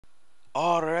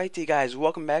Alrighty, guys,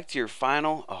 welcome back to your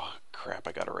final. Oh, crap,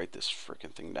 I gotta write this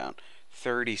freaking thing down.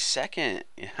 30-second.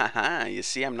 Haha, you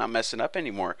see, I'm not messing up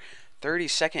anymore.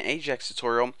 30-second AJAX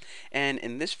tutorial. And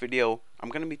in this video, I'm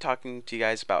gonna be talking to you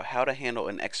guys about how to handle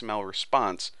an XML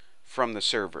response from the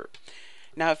server.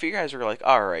 Now, if you guys are like,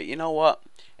 alright, you know what?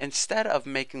 Instead of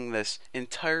making this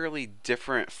entirely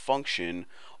different function,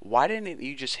 why didn't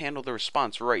you just handle the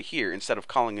response right here instead of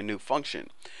calling a new function?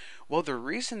 Well, the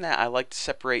reason that I like to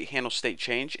separate handle state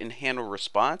change and handle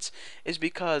response is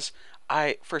because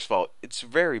first of all, it's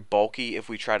very bulky if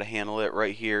we try to handle it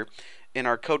right here, and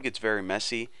our code gets very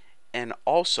messy. And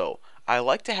also, I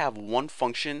like to have one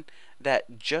function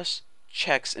that just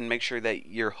checks and make sure that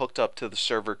you're hooked up to the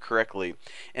server correctly.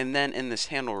 And then in this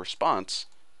handle response,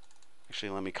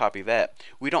 actually, let me copy that.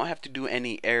 We don't have to do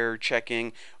any error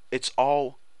checking. It's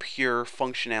all pure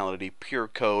functionality, pure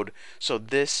code. So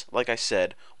this, like I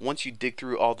said, once you dig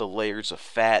through all the layers of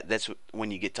fat, that's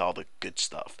when you get to all the good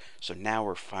stuff. So now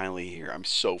we're finally here. I'm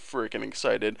so freaking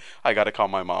excited. I gotta call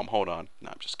my mom. Hold on. No,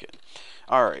 I'm just kidding.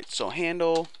 Alright, so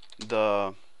handle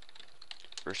the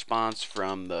response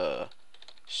from the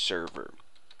server.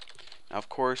 Now, of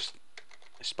course,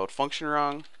 I spelled function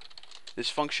wrong. This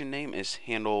function name is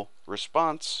handle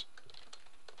response.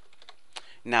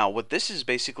 Now, what this is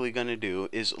basically going to do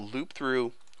is loop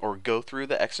through or go through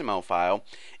the XML file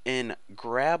and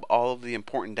grab all of the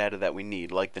important data that we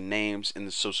need, like the names and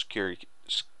the social security.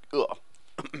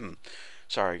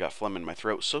 Sorry, I got phlegm in my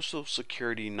throat. Social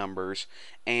security numbers,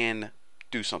 and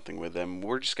do something with them.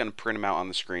 We're just going to print them out on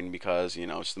the screen because,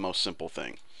 it's the most simple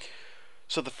thing.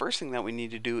 So the first thing that we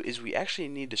need to do is we actually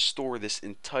need to store this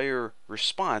entire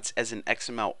response as an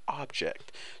XML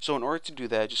object. So in order to do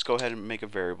that, just go ahead and make a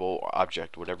variable or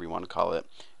object, whatever you want to call it,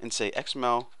 and say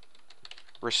XML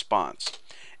response.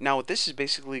 Now what this is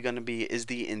basically going to be is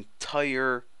the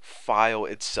entire file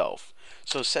itself.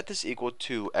 So set this equal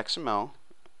to XML.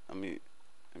 Let me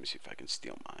see if I can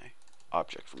steal my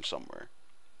object from somewhere.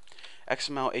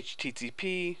 XML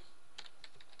HTTP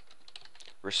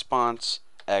response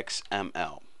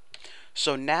XML.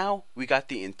 So now we got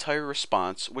the entire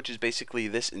response, which is basically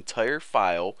this entire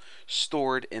file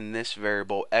stored in this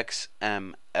variable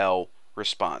XML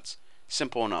response.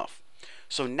 Simple enough.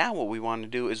 So now what we want to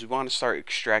do is we want to start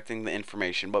extracting the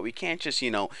information, but we can't just,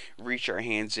 reach our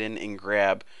hands in and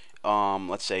grab,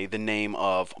 let's say, the name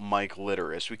of Mike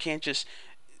Litteris.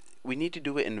 We need to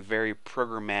do it in very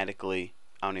programmatically.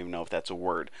 I don't even know if that's a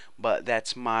word, but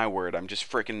that's my word. I'm just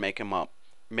freaking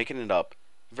making it up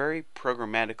very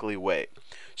programmatically way.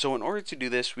 So in order to do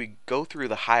this, we go through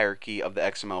the hierarchy of the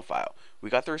XML file. We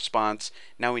got the response,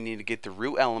 now we need to get the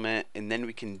root element, and then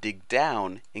we can dig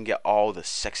down and get all the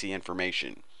sexy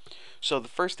information. So the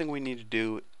first thing we need to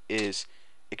do is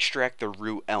extract the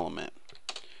root element.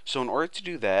 So in order to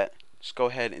do that, just go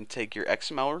ahead and take your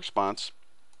XML response,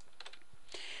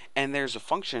 and there's a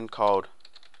function called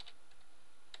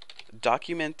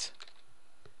document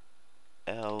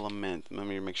element. Let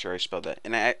me make sure I spelled that.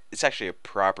 And it's actually a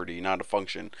property, not a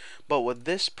function. But what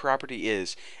this property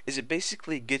is it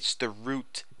basically gets the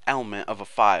root element of a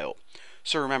file.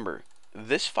 So remember,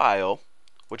 this file,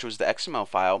 which was the XML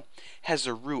file, has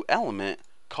a root element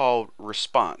called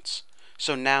response.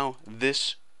 So now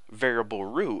this variable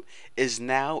root is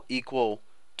now equal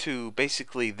to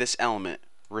basically this element,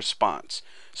 response.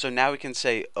 So now we can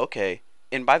say, okay,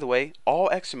 and by the way, all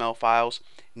XML files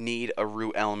need a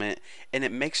root element, and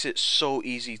it makes it so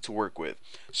easy to work with.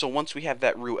 So once we have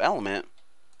that root element,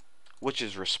 which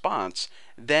is response,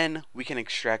 then we can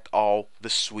extract all the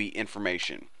sweet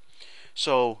information.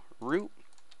 So root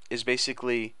is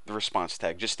basically the response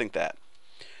tag. Just think that.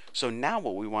 So now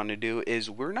what we want to do is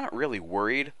we're not really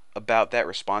worried about that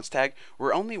response tag.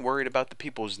 We're only worried about the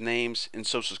people's names and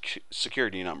social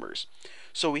security numbers.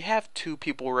 So we have two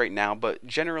people right now, but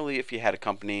generally if you had a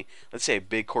company, let's say a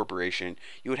big corporation,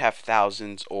 you would have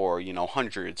thousands or,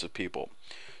 hundreds of people.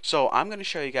 So I'm going to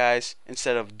show you guys,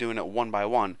 instead of doing it one by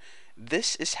one,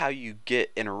 this is how you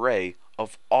get an array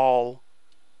of all,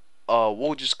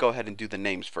 we'll just go ahead and do the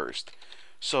names first.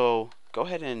 So go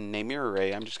ahead and name your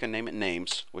array. I'm just going to name it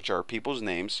names, which are people's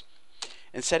names,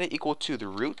 and set it equal to the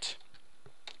root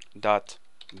dot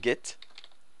get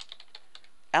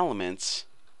elements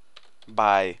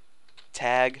by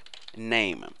tag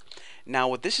name. Now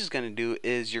what this is going to do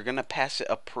is you're going to pass it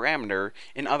a parameter.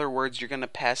 In other words, you're going to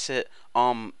pass it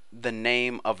the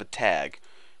name of a tag.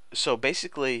 So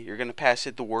basically you're going to pass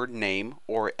it the word name,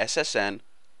 or SSN.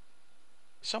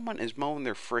 Someone is mowing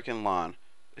their freaking lawn.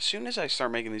 As soon as I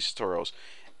start making these tutorials,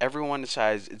 everyone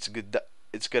decides it's a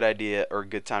good idea or a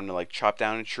good time to like chop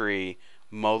down a tree,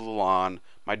 mow the lawn.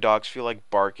 My dogs feel like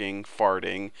barking,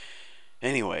 farting.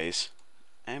 Anyways,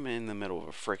 I'm in the middle of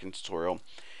a freaking tutorial,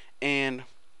 and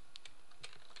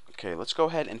okay, let's go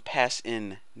ahead and pass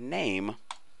in name.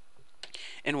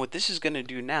 And what this is going to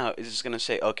do now is it's going to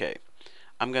say, okay,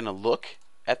 I'm going to look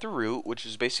at the root, which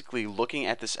is basically looking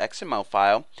at this XML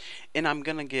file, and I'm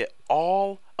going to get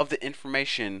all of the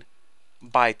information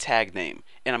by tag name,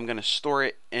 and I'm going to store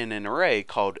it in an array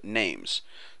called names.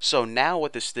 So now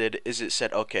what this did is it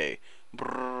said, okay,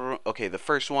 okay, the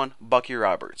first one, Bucky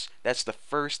Roberts. That's the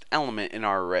first element in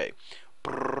our array.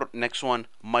 Next one,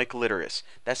 Mike Litteris.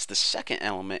 That's the second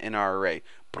element in our array.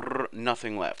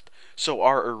 Nothing left. So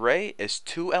our array is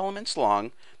 2 elements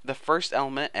long. The first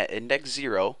element at index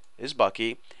 0 is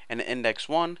Bucky, and at index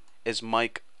 1 is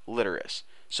Mike Litteris.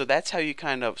 So that's how you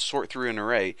kind of sort through an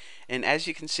array. And as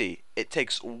you can see, it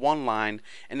takes one line,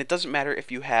 and it doesn't matter if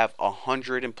you have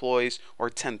 100 employees or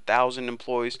 10,000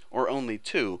 employees or only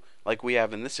 2, like we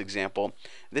have in this example.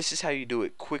 This is how you do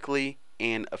it quickly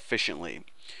and efficiently.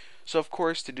 So of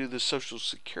course, to do the social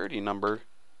security number,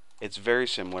 it's very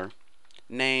similar.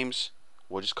 Names,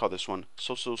 we'll just call this one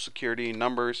social security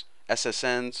numbers,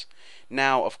 SSNs.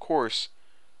 Now, of course,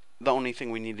 the only thing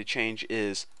we need to change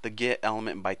is the get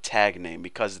element by tag name,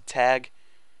 because the tag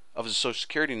of the social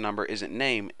security number isn't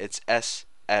name, it's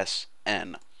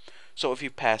SSN. So if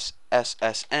you pass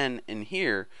SSN in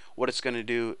here, what it's going to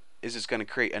do is it's going to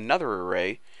create another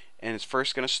array, and it's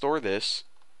first going to store this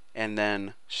and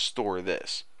then store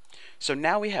this. So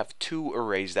now we have 2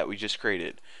 arrays that we just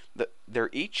created. They're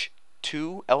each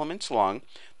 2 elements long.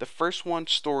 The first one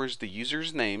stores the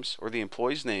user's names or the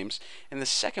employee's names, and the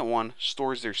second one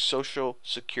stores their social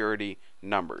security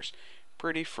numbers.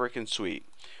 Pretty freaking sweet.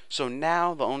 So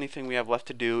now the only thing we have left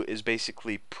to do is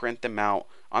basically print them out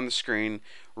on the screen,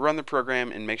 run the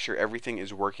program, and make sure everything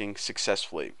is working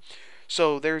successfully.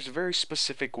 So there's a very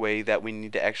specific way that we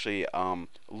need to actually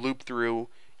loop through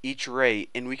each array,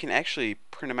 and we can actually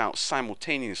print them out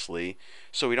simultaneously,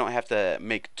 so we don't have to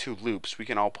make 2 loops. We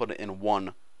can all put it in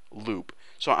one loop.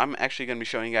 So I'm actually going to be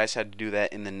showing you guys how to do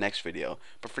that in the next video.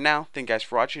 But for now, thank you guys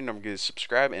for watching. Don't forget to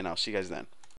subscribe, and I'll see you guys then.